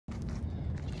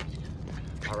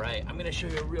All right, I'm gonna show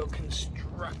you a real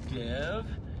constructive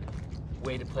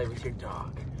way to play with your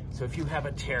dog. So if you have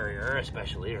a terrier,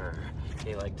 especially, or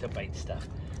they like to bite stuff,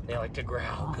 they like to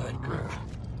growl, good girl.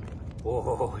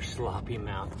 Oh, sloppy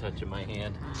mouth touching my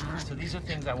hand. So these are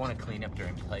things I want to clean up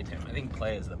during playtime. I think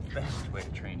play is the best way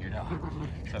to train your dog.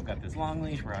 So I've got this long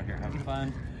leash, we're out here having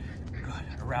fun.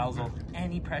 Good, arousal,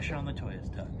 any pressure on the toy is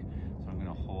tug. So I'm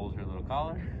gonna hold her little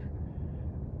collar,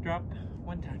 drop,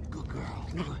 one time, good girl,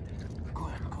 good,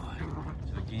 good, good.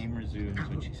 So the game resumes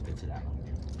when she spits it out.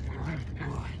 Good,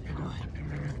 good,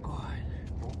 good, good.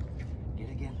 Oh, get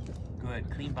it again. Good,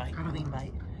 clean bite, clean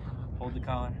bite. Hold the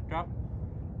collar, drop.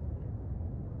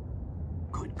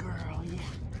 Good girl, yeah,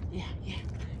 yeah, yeah.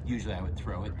 Usually I would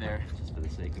throw it there just for the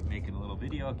sake of making a little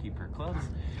video. I'll keep her close.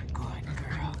 Good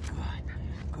girl, good,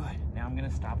 good. Now I'm gonna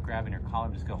stop grabbing her collar.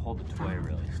 I'm just gonna hold the toy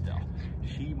really still.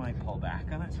 She might pull back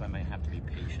on it, so I might have to be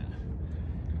patient.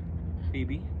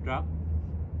 Baby, drop.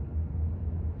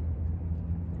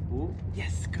 Ooh,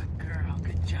 yes, good girl,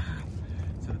 good job.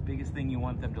 So the biggest thing you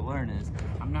want them to learn is,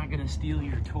 I'm not gonna steal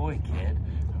your toy, kid.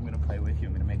 I'm gonna play with you,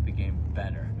 I'm gonna make the game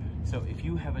better. So if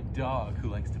you have a dog who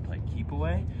likes to play keep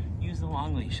away, use the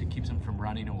long leash. It keeps them from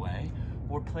running away,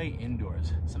 or play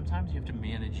indoors. Sometimes you have to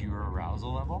manage your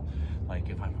arousal level. Like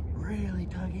if I'm really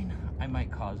tugging, I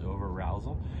might cause over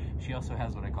arousal. She also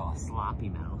has what I call a sloppy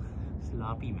mouth,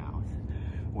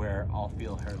 where I'll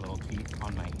feel her little teeth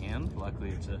on my hand.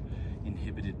 Luckily it's a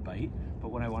inhibited bite, but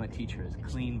what I want to teach her is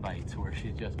clean bites where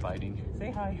she's just biting,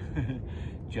 say hi,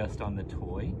 just on the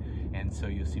toy. And so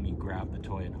you'll see me grab the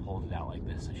toy and hold it out like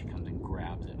this, so she comes and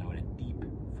grabs it. And I want a deep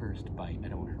first bite. I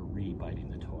don't want her re-biting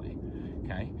the toy,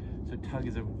 okay? So tug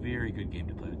is a very good game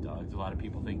to play with dogs. A lot of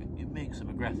people think it makes them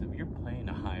aggressive. You're playing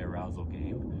a high arousal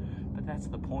game, but that's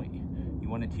the point. You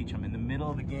want to teach them in the middle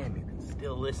of the game, you can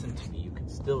still listen to me, you can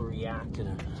still react in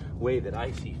a way that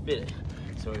I see fit.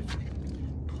 So if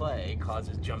play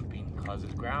causes jumping,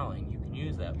 causes growling, you can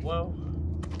use that. Whoa,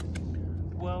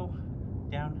 whoa,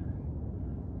 down.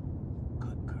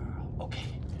 Good girl.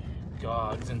 Okay.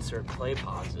 Dogs insert play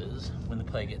pauses when the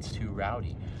play gets too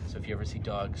rowdy. So if you ever see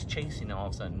dogs chasing, all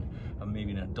of a sudden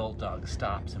maybe an adult dog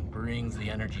stops and brings the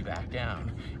energy back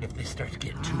down. If they start to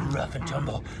get too rough and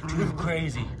tumble, too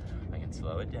crazy, I can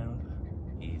slow it down,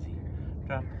 easy,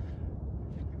 drop.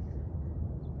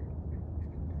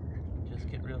 Just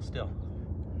get real still.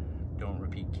 Don't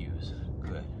repeat cues.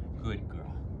 Good, good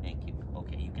girl. Thank you.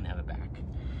 Okay, you can have it back.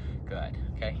 Good,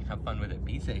 okay, have fun with it.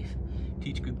 Be safe.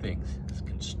 Teach good things. It's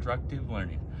constructive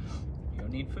learning. You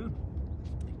don't need food.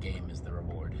 The game is the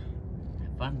reward.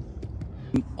 Have fun.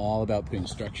 I'm all about putting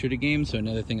structure to games, so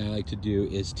another thing I like to do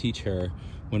is teach her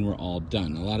when we're all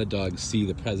done. A lot of dogs see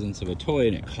the presence of a toy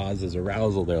and it causes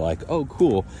arousal. They're like, oh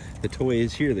cool, the toy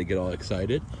is here. They get all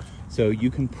excited. So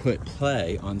you can put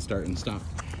play on start and stop.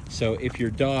 So if your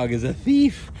dog is a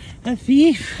thief,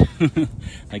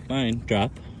 like mine,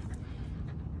 drop.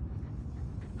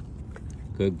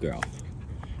 Good girl.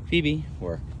 Phoebe,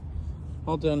 we're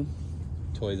all done.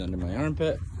 Toys under my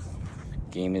armpit.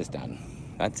 Game is done.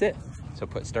 That's it. So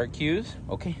put start cues.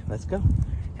 Okay, let's go.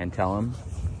 And tell them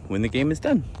when the game is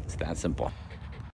done. It's that simple.